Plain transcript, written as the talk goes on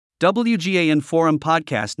WGAN Forum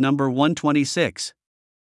Podcast number 126.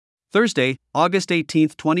 Thursday, August 18,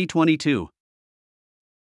 2022.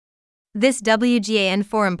 This WGAN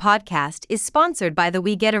Forum podcast is sponsored by the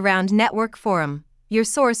We Get Around Network Forum, your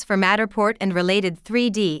source for Matterport and related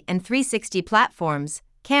 3D and 360 platforms,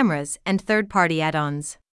 cameras, and third-party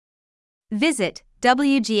add-ons. Visit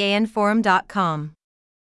WGANforum.com.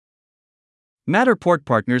 Matterport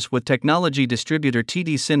partners with technology distributor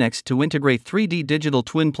SYNNEX to integrate 3D digital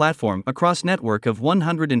twin platform across network of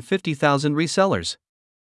 150,000 resellers.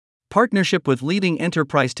 Partnership with leading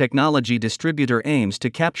enterprise technology distributor aims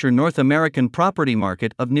to capture North American property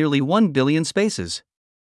market of nearly 1 billion spaces.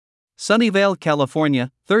 Sunnyvale,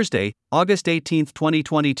 California, Thursday, August 18,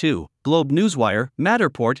 2022. Globe Newswire,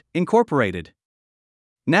 Matterport, Incorporated.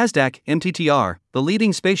 NASDAQ, MTTR, the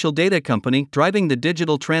leading spatial data company driving the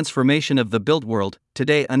digital transformation of the built world,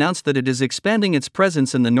 today announced that it is expanding its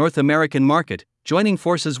presence in the North American market, joining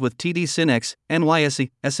forces with SYNNEX,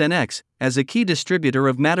 NYSE, SYNNEX, as a key distributor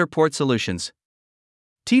of Matterport solutions.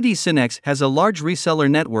 SYNNEX has a large reseller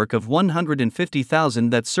network of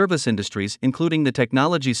 150,000 that service industries including the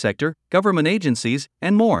technology sector, government agencies,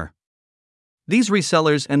 and more. These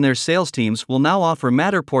resellers and their sales teams will now offer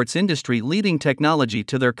Matterport's industry-leading technology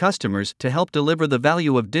to their customers to help deliver the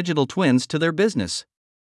value of digital twins to their business.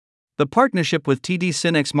 The partnership with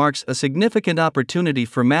SYNNEX marks a significant opportunity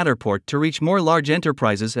for Matterport to reach more large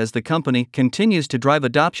enterprises as the company continues to drive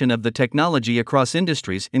adoption of the technology across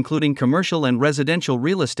industries including commercial and residential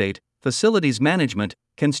real estate, facilities management,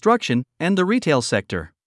 construction, and the retail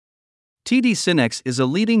sector. SYNNEX is a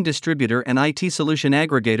leading distributor and IT solution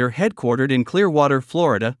aggregator headquartered in Clearwater,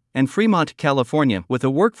 Florida, and Fremont, California, with a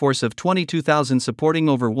workforce of 22,000 supporting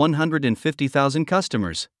over 150,000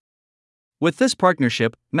 customers. With this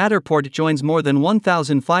partnership, Matterport joins more than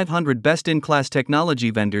 1,500 best-in-class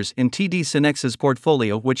technology vendors in SYNNEX's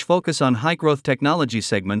portfolio, which focus on high-growth technology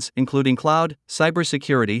segments including cloud,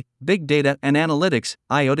 cybersecurity, big data and analytics,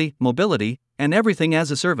 IoT, mobility, and everything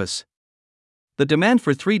as a service. The demand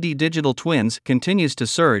for 3D digital twins continues to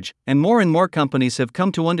surge, and more companies have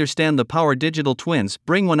come to understand the power digital twins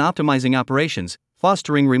bring when optimizing operations,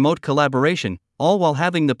 fostering remote collaboration, all while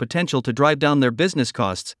having the potential to drive down their business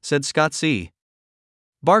costs, said Scott C.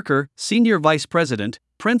 Barker, Senior Vice President,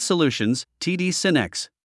 Print Solutions, SYNNEX.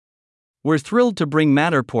 We're thrilled to bring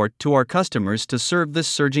Matterport to our customers to serve this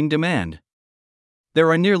surging demand. There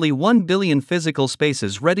are nearly 1 billion physical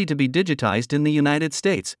spaces ready to be digitized in the United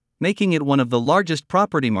States, making it one of the largest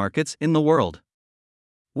property markets in the world.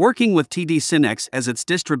 Working with SYNNEX as its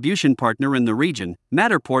distribution partner in the region,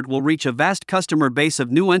 Matterport will reach a vast customer base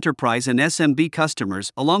of new enterprise and SMB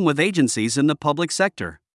customers along with agencies in the public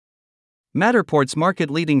sector. Matterport's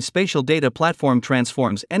market-leading spatial data platform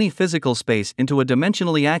transforms any physical space into a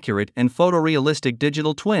dimensionally accurate and photorealistic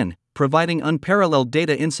digital twin, providing unparalleled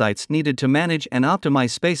data insights needed to manage and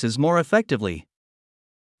optimize spaces more effectively.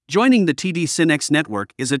 Joining the SYNNEX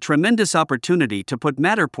network is a tremendous opportunity to put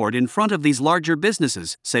Matterport in front of these larger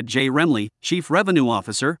businesses, said Jay Remley, Chief Revenue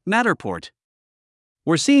Officer, Matterport.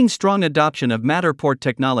 We're seeing strong adoption of Matterport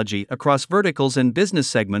technology across verticals and business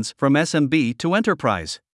segments from SMB to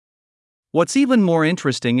enterprise. What's even more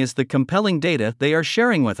interesting is the compelling data they are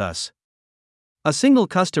sharing with us. A single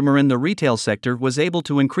customer in the retail sector was able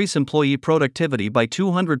to increase employee productivity by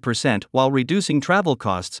 200% while reducing travel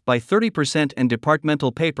costs by 30% and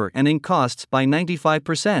departmental paper and ink costs by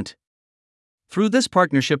 95%. Through this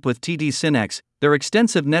partnership with SYNNEX, their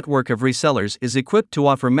extensive network of resellers is equipped to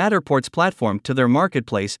offer Matterport's platform to their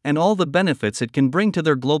marketplace and all the benefits it can bring to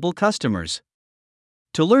their global customers.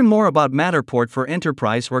 To learn more about Matterport for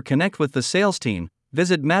Enterprise or connect with the sales team,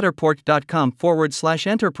 visit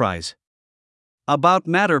matterport.com/enterprise. About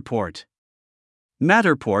Matterport.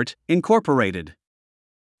 Matterport, Incorporated.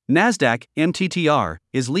 NASDAQ, MTTR,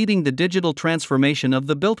 is leading the digital transformation of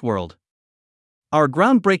the built world. Our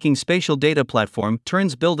groundbreaking spatial data platform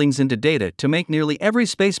turns buildings into data to make nearly every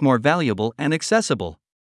space more valuable and accessible.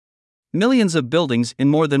 Millions of buildings in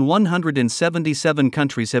more than 177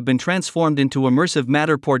 countries have been transformed into immersive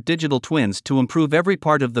Matterport digital twins to improve every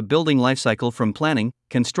part of the building lifecycle from planning,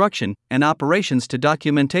 construction, and operations to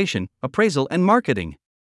documentation, appraisal, and marketing.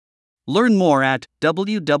 Learn more at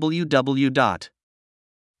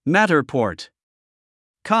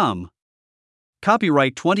www.matterport.com.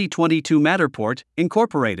 Copyright 2022 Matterport,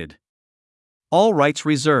 Incorporated. All rights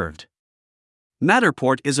reserved.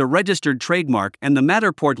 Matterport is a registered trademark and the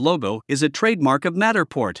Matterport logo is a trademark of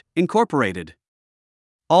Matterport, Incorporated.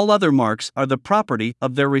 All other marks are the property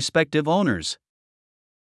of their respective owners.